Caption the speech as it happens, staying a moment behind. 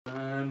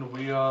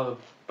the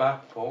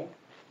back, Paul.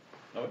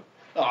 No.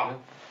 Oh,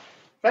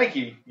 thank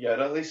you, Yoda.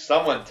 At least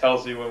someone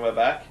tells you when we're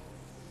back.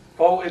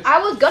 Paul, it's I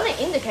was gonna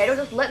indicate, I was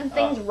just letting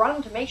things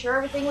run to make sure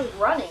everything was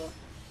running.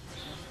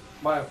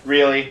 my.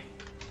 Really?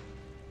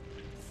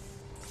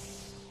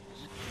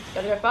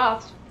 Gotta go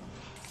fast.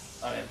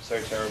 I am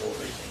so terrible at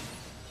reading.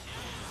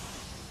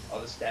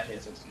 I'll just stand here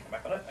so it's going to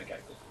come back on it. Okay,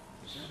 cool.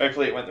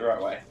 Hopefully it went the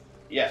right way.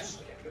 Yes.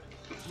 Okay,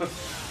 good.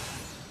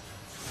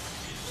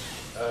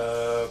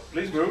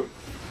 Please move.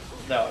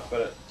 No, I've got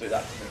to do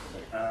that to make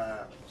it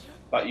move.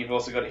 But you've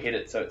also got to hit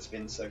it so it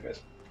spins so good.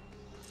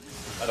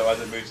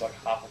 Otherwise it moves like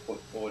half a foot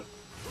forward.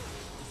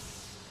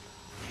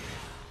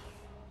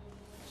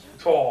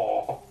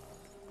 Oh.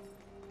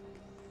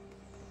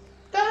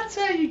 That's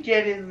how you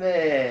get in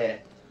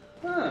there.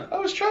 Huh. I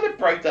was trying to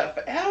break that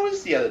for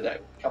hours the other day.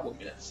 A couple of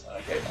minutes. And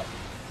I gave up.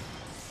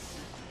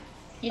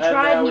 You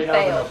tried and you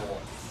failed. Another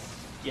one.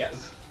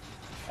 Yes.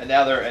 And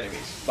now there are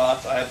enemies.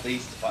 But I have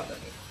these to fight them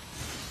with.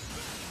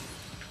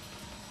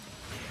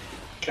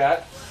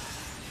 Cat,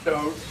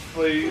 don't,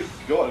 please.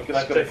 God,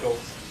 because That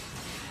tickles.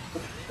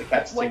 The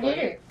cat's What did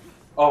tickling you you.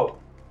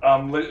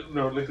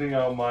 Oh, licking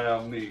out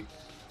my knee. do?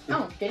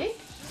 Oh, did he?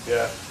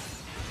 Yeah.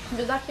 He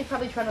was actually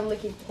probably trying to lick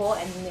his paw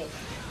and knee.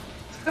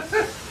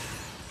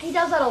 He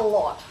does that a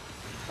lot.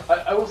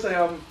 I will say,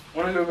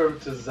 when I go over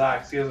to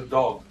Zach's, he has a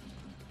dog.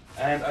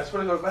 And I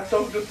swear to God, that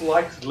dog just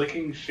likes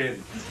licking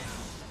shins.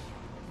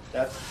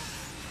 That's...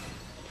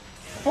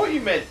 I thought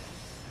you meant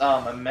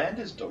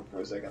Amanda's dog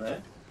for a second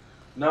there.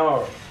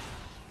 No.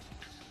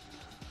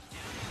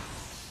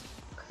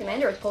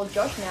 Commander is called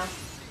Josh now.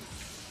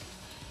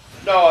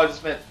 No, I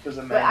just meant because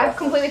Amanda... Wait, I've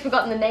completely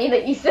forgotten the name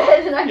that you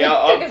said, and I Yeah,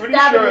 just I'm took a pretty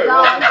stab sure at it his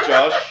arm. wasn't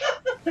Josh.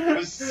 It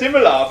was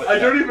similar, but... I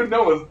don't even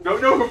know.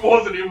 Don't know who it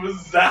was, and it was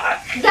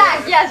Zach.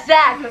 Zach, yes,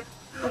 Zach.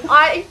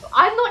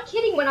 I'm not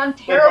kidding when I'm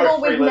terrible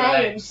both with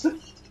three-letter names.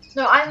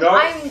 No,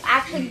 I'm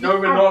actually. No,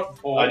 we're not,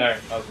 Paul. I know.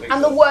 I was thinking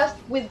I'm the worst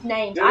with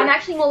names. Yeah. I'm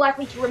actually more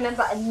likely to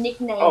remember a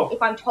nickname if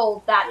I'm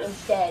told that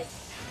instead.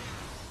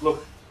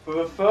 Look, for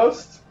the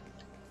first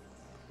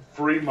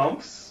 3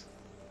 months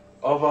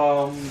of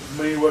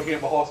me working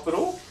at the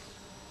hospital,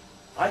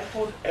 I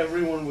thought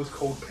everyone was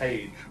called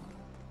Paige.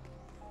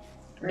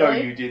 No,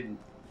 Really? you didn't.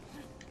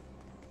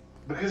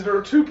 Because there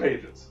are 2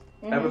 pages.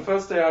 Mm-hmm. And the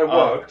first day I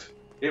worked,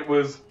 it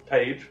was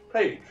Paige,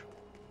 Paige.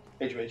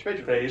 Page, page,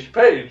 page, Page,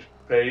 Page,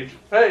 Page,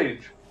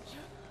 Page.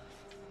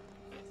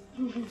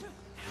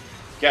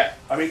 Yeah.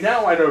 I mean,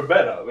 now I know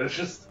better, but it's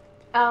just...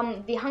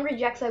 The Hungry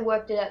Jacks I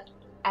worked at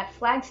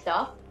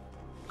Flagstaff,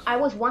 I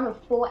was one of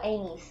 4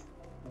 Amy's.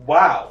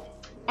 Wow.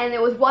 And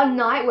there was one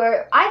night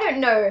where, I don't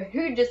know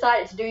who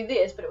decided to do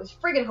this, but it was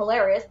friggin'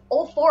 hilarious.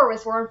 All 4 of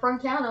us were on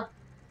front counter.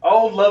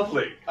 Oh,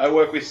 lovely. I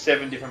work with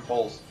 7 different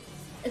Pauls.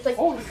 It's like,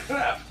 Holy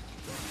crap.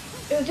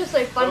 it was just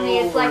so funny.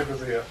 Oh, It's like,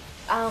 Reaper's here.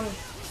 I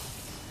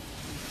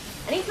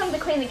need someone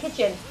to clean the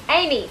kitchen.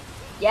 Amy,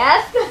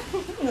 yes?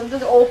 It was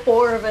just all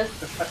 4 of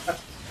us.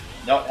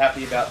 Not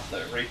happy about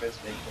the Reapers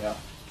being here.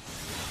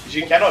 Because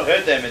you cannot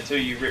hurt them until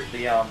you rip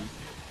the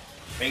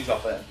things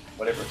off them,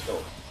 whatever it's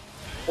called.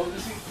 Well, you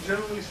see,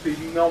 generally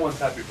speaking, no one's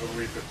happy for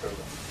Reaper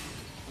program.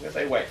 I'm gonna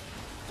say, wait.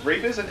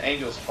 Reapers and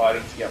Angels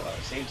fighting together.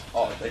 It seems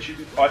odd. They should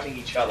be fighting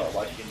each other,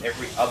 like in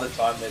every other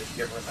time they're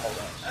together in the whole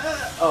game.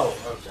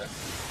 Oh, okay.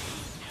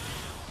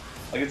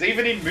 Like, it's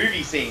even in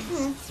movie scenes.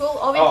 Well,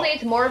 obviously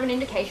it's more of an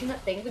indication that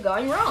things are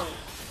going wrong.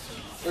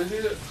 But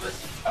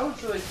I would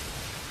say, like,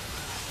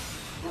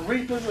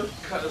 Reapers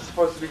are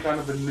supposed to be kind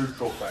of a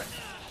neutral thing.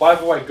 By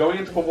the way, going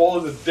into the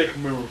wall is a dick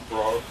move,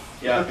 bro.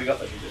 Yeah, I forgot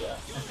that you do that.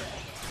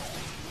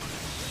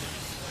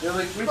 Yeah,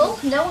 like, Reapers, Well,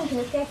 no one can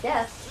escape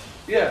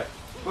death. yeah.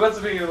 But that's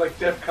the thing, like,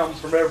 death comes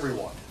from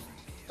everyone.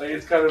 Like,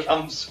 it's kind of...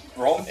 Comes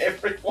from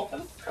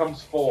everyone.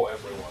 comes for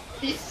everyone.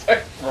 He's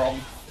so wrong.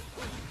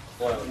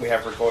 Well, We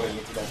have recording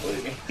if you don't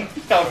believe me.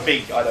 I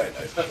think, I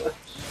don't know.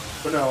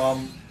 but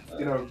no,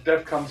 you know,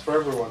 death comes for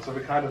everyone, so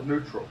they're kind of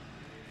neutral.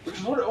 Which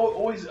is what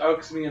always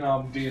irks me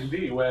in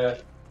D&D, where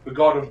the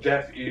god of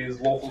death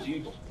is lawful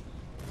evil.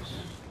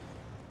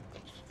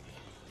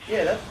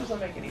 Yeah, that doesn't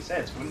make any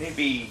sense. Wouldn't he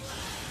be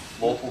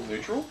lawful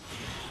neutral?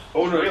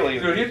 Oh no, Really?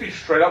 no, he'd be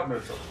straight up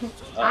neutral.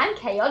 I'm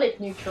chaotic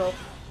neutral.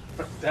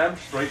 Damn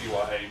straight you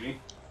are, Amy.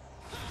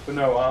 But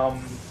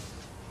no,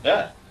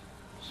 Yeah.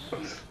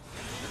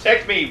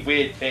 Protect me,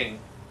 weird thing.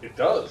 it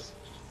does.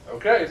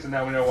 Okay, so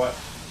now we know what.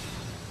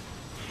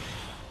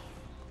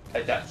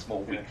 Take that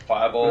small weak But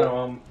fireball.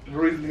 no, the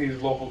reason he's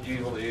lawful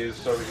evil is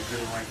so he can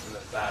do rank as an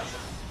assassin.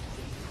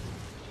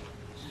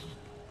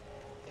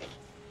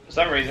 For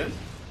some reason,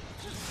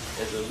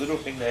 there's a little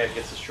thing there that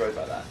gets destroyed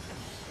by that.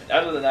 And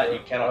other than that, you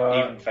cannot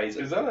even phase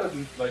it. Is that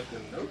like the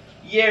note?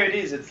 Yeah, it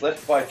is. It's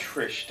left by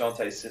Trish,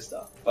 Dante's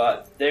sister.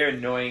 But they're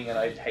annoying and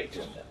I'd hate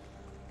doing them.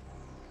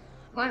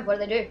 Why? What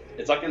do they do?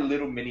 It's like a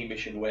little mini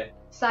mission where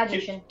Side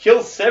mission.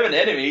 kill 7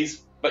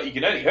 enemies, but you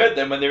can only hurt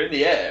them when they're in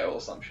the air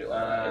or some shit like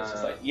that. It's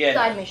just like, yeah.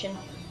 Side mission.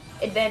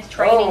 Advanced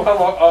training. Oh,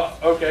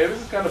 hello. Okay, this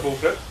is kind of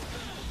bullshit.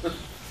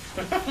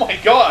 Oh my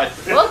god!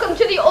 Welcome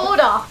to the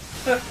Order!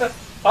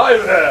 Hi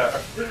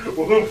there!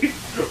 Will we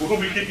will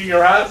be kicking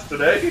your ass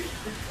today.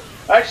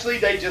 Actually,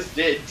 they just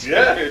did.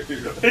 Yeah.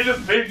 They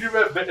just made you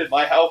admit.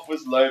 My health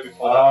was low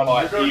before that You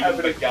fight don't have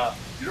even any- begun.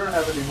 You don't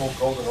have any more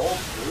golden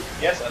orbs, dude.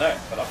 Yes, I know,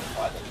 but I can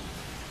find them.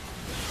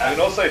 I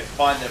can also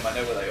find them. I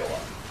know where they all are.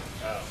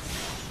 Oh.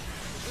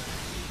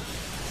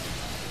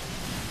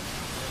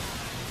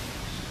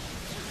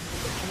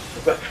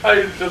 That guy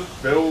is just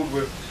filled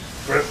with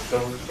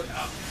crystals.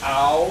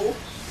 Ow.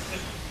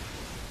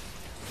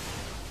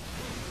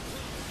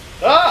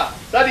 Ah!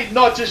 That did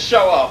not just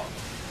show up.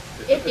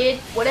 It did.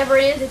 Whatever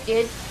it is, it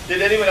did.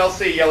 Did anyone else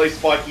see a yellow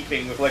spiky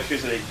thing with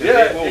electricity? 'Cause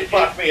Yeah, it will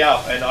fuck me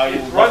up, and I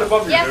It's will. right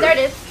above you, Yes, dude. there it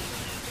is.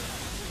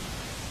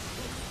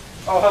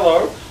 Oh,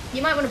 hello.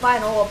 You might want to buy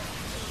an orb.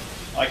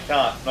 I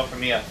can't, not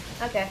from here.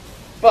 Okay.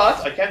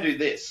 But I can do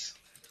this.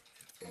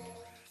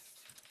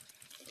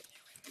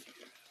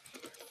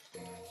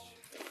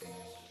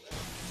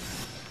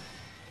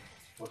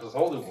 What does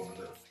holy water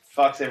do?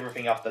 Fucks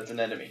everything up that's an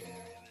enemy.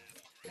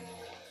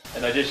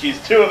 And I just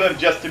used 2 of them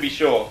just to be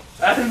sure.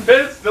 And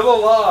Ben's still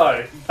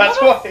alive.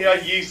 That's why I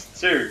used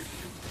 2.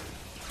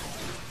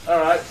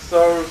 Alright,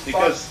 so...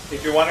 Because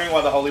if you're wondering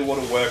why the holy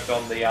water worked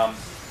on the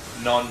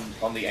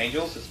on the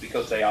angels, it's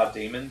because they are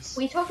demons.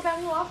 We talked about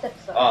it in the last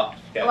episode. Oh,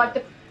 okay. Or like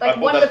I thought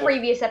one of that's the what-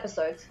 previous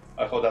episodes.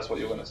 I thought that's what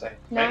you were going to say.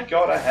 No. Thank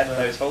God I had No.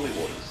 those holy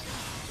waters.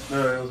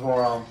 No, it was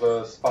more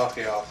the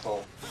Sparky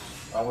asshole.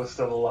 I was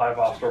still alive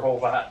after all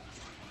that.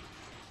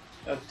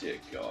 Oh dear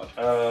God.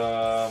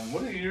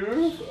 What are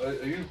you? Are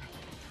you...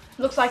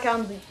 Looks like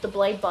the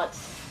blade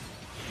butts.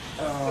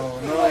 Oh,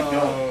 Oh my no.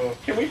 God.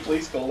 Can we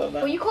please call them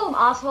that? Well, you call them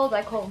assholes.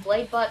 I call them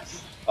blade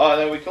butts. Oh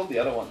no, we called the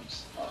other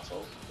ones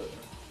assholes.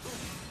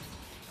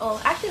 Oh,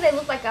 actually, they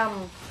look like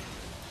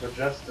The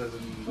jesters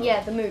and...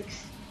 yeah, the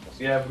mooks.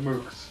 Yeah, the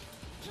mooks.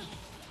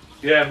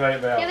 Yeah,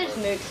 mate, Yeah, they're just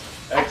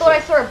mooks. I thought I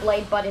saw a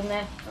blade butt in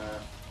there.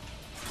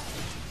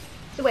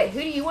 So wait, who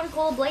do you want to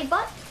call a blade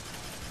butt?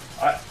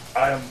 I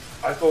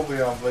call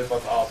the blade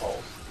bugs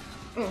assholes.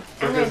 I know,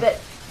 Because- but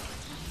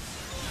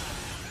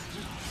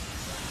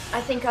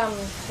I think Paul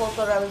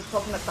thought I was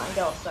talking about something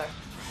else. So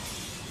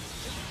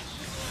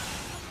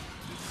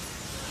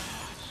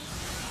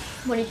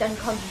when he's done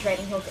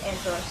concentrating, he'll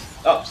answer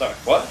us. Oh, sorry.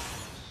 What?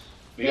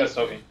 Were you guys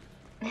talking?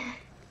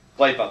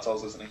 Blade butts. I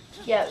was listening.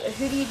 Yeah,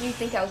 who do you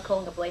think I was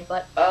calling a blade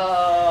butt?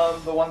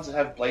 The ones that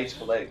have blades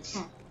for legs.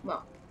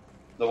 Well,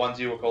 The ones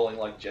you were calling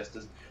like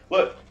jesters.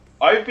 Look,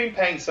 I've been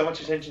paying so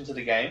much attention to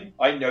the game.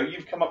 I know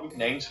you've come up with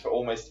names for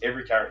almost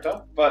every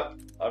character, but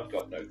I've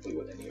got no clue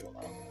what any of them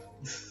are.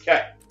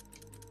 Okay.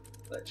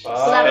 Let's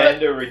just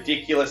spend a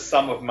ridiculous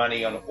sum of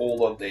money on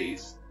all of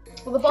these.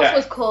 well, the boss Okay.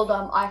 was called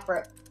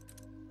Ifrit.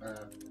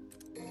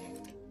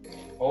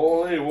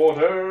 Holy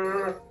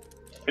water!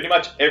 Pretty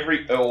much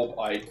every orb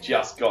I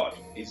just got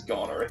is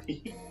gone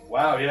already.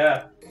 Wow,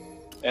 yeah.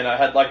 And I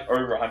had like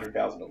over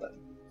 100,000 of them.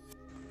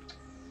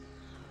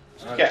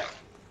 Okay.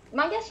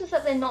 My guess is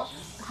that they're not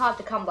hard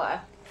to come by.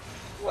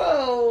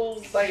 Well,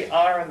 they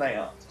are and they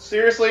aren't.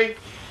 Seriously?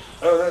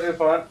 Oh, that is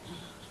fine.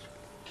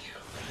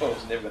 I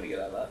was never going to get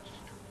out of that.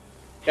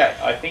 Okay,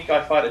 I think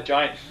I fight a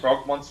giant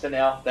frog monster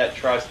now that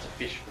tries to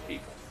fish for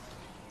people.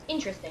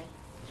 Interesting.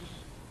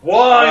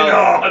 Why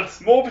Well,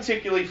 not? More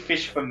particularly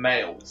fish for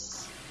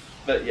males.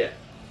 But yeah.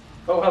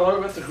 Oh,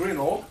 hello, that's a green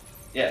orb.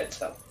 Yeah, it's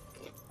tough.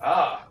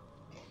 Ah.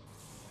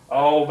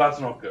 Oh, that's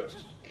not good.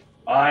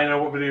 I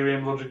know what video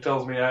game logic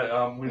tells me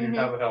we need to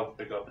have a health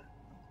pickup.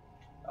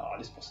 Oh,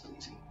 this boss is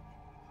easy.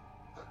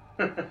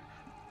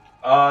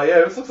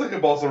 Yeah, this looks like a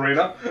boss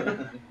arena.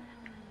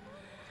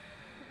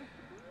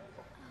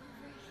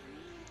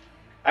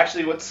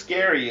 Actually, what's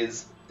scary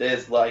is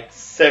there's like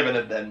 7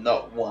 of them,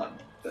 not 1.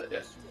 But yeah.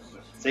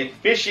 See,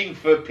 fishing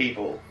for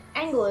people.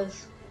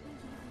 Anglers.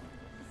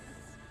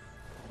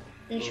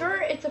 Are you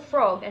sure it's a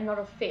frog and not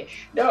a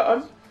fish?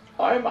 No,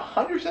 I'm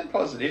 100%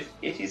 positive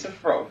it is a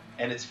frog,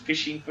 and it's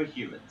fishing for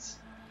humans.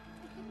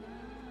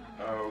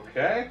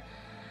 Okay.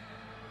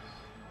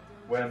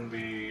 When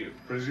the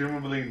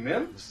presumably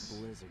nymphs?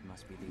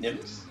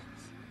 Nymphs?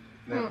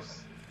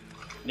 Nymphs.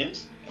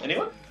 Nymphs?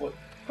 Anyone? What?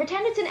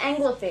 Pretend it's an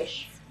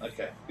anglerfish,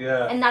 Okay.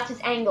 Yeah. and that's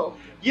its angle.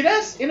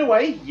 Yes, in a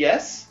way,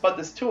 yes, but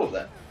there's 2 of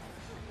them.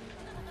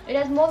 It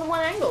has more than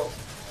one angle.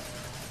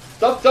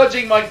 Stop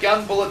dodging my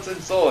gun bullets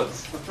and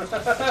swords.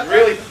 It's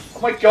really... Oh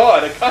my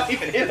god, I can't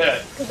even hit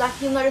her. Because like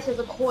you'll notice there's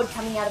a cord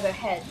coming out of her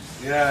head.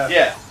 Yeah.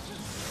 Yeah.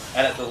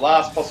 And at the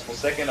last possible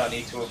second, I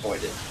need to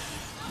avoid it.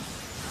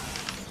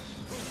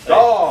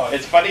 Dodge!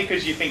 It's funny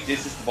because you think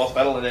this is the boss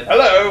battle and then,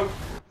 hello!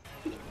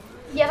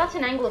 Yeah, that's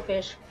an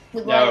anglerfish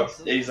with No,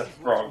 legs. it is a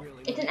frog.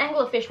 It's an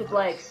anglerfish with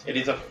legs. It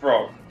is a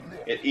frog.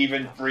 It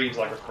even breathes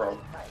like a frog.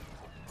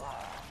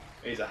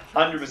 It is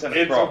 100% a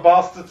It's frog. a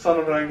bastard son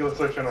of an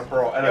anglerfish and a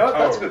frog. And You know a what?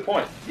 That's a toad. good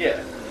point.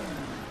 Yeah.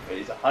 It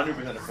is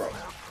 100% a frog.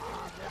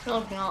 No,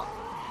 it's not.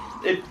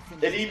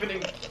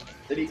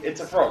 It's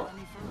a frog.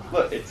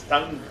 Look, its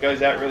tongue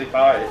goes out really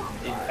far. It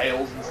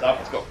inhales and stuff.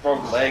 It's got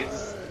frog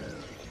legs.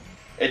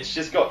 It's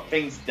just got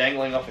things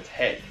dangling off its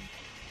head.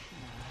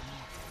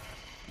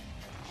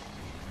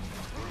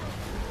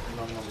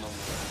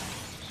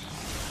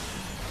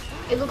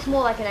 It looks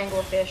more like an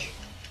anglerfish.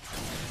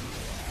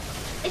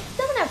 It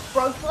doesn't have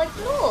frog legs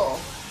at all.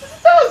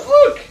 It does,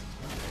 look!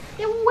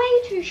 They're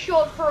way too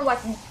short for like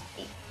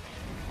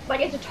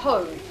it's a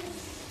toad.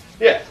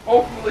 Yeah.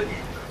 Holy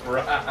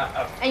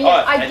crap. And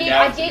yes, Oh, and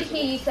now I it's a did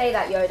different hear you say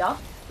that, Yoda.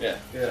 Yeah.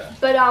 Yeah.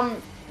 But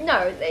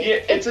no.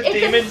 Yeah, it's a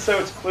demon, so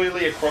it's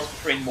clearly a cross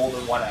between more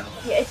than one animal.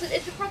 Yeah,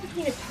 it's a cross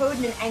between a toad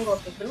and an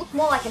anglerfish, but it looks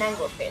more like an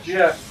anglerfish.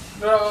 Yeah.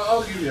 No,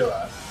 I'll give you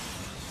that.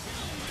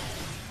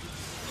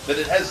 But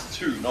it has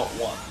two, not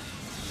one.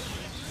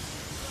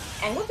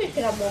 Anglerfish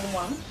could have more than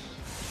one.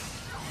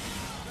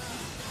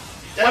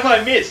 Have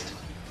I missed?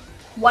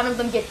 One of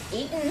them gets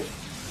eaten,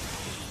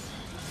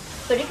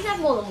 but it can have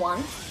more than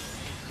one.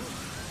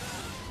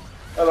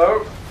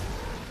 Hello.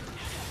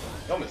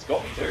 It almost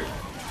got me too.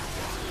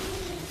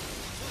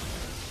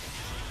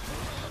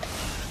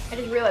 I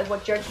just realised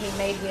what joke he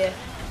made here.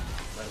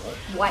 Wait, what?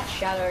 White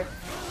shadow.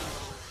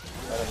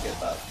 I don't get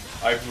that.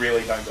 I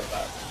really don't get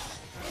that.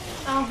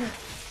 Oh,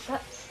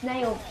 that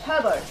snail.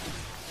 Turbo.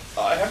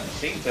 Oh, I haven't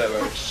seen Turbo.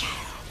 White shadow.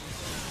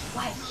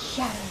 White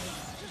shadow.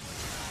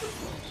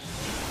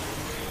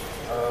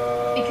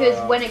 Because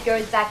when it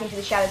goes back into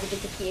the shadows, it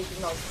disappears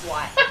even though it's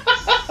white.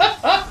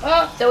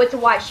 So it's a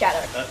white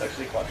shadow. That's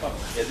actually quite fun.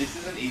 Yeah, this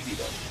isn't easy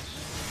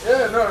though.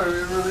 Yeah, no,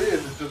 it really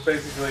is. It's just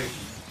basically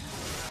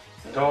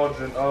dodge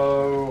and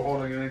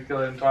holding and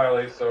kill it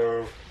entirely.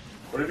 So,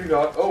 what have you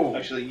got? Oh,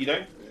 Actually, you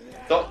don't.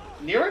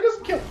 Nero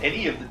doesn't kill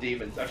any of the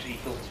demons. Actually, he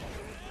kills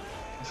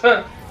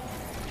one.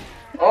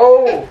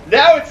 oh,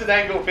 Now it's an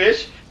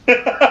anglefish. oh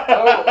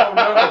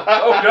no,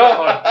 oh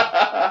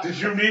god! Did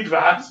you need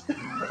that?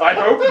 I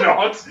hope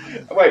not.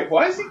 Wait,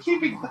 why is he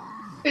keeping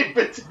in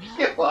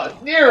particular?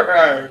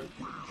 Nero!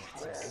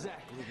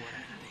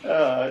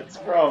 It's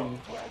from.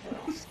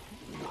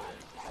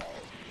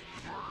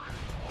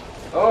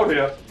 Oh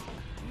dear.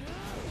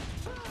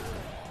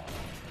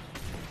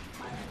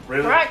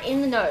 Really? Right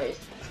in the nose.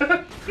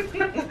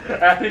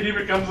 And he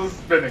becomes a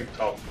spinning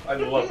top. I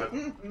love it.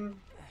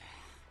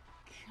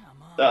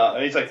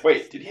 And he's like,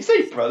 wait, did he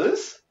say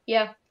brothers?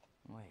 Yeah.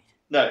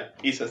 No,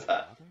 he says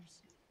that.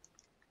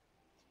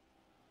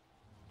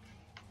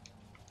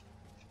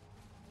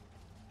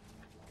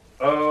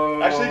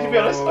 Actually, to be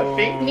honest,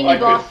 Mini I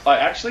boss.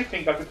 actually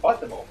think I could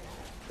fight them all.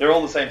 They're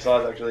all the same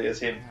size actually as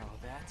him.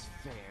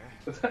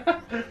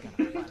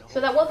 So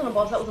that wasn't a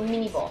boss, that was a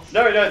mini boss.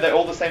 No, they're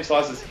all the same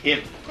size as him.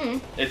 Hmm.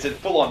 It's a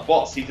full-on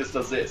boss. He just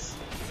does this.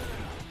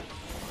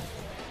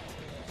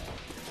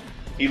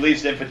 He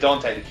leaves them for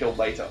Dante to kill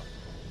later.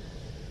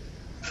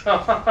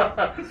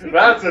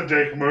 That's a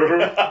dick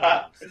move.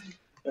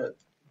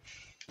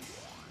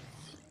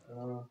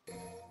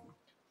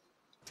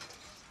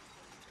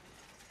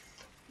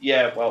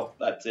 Yeah, well,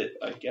 that's it,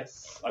 I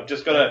guess. I've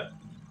just got to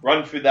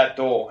run through that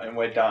door and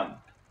we're done.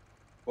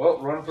 Well,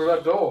 run through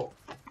that door.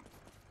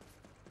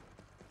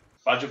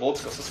 Bunch of bullets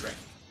across the screen.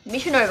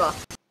 Mission over.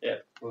 Yeah.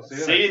 We'll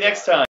See you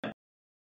next time.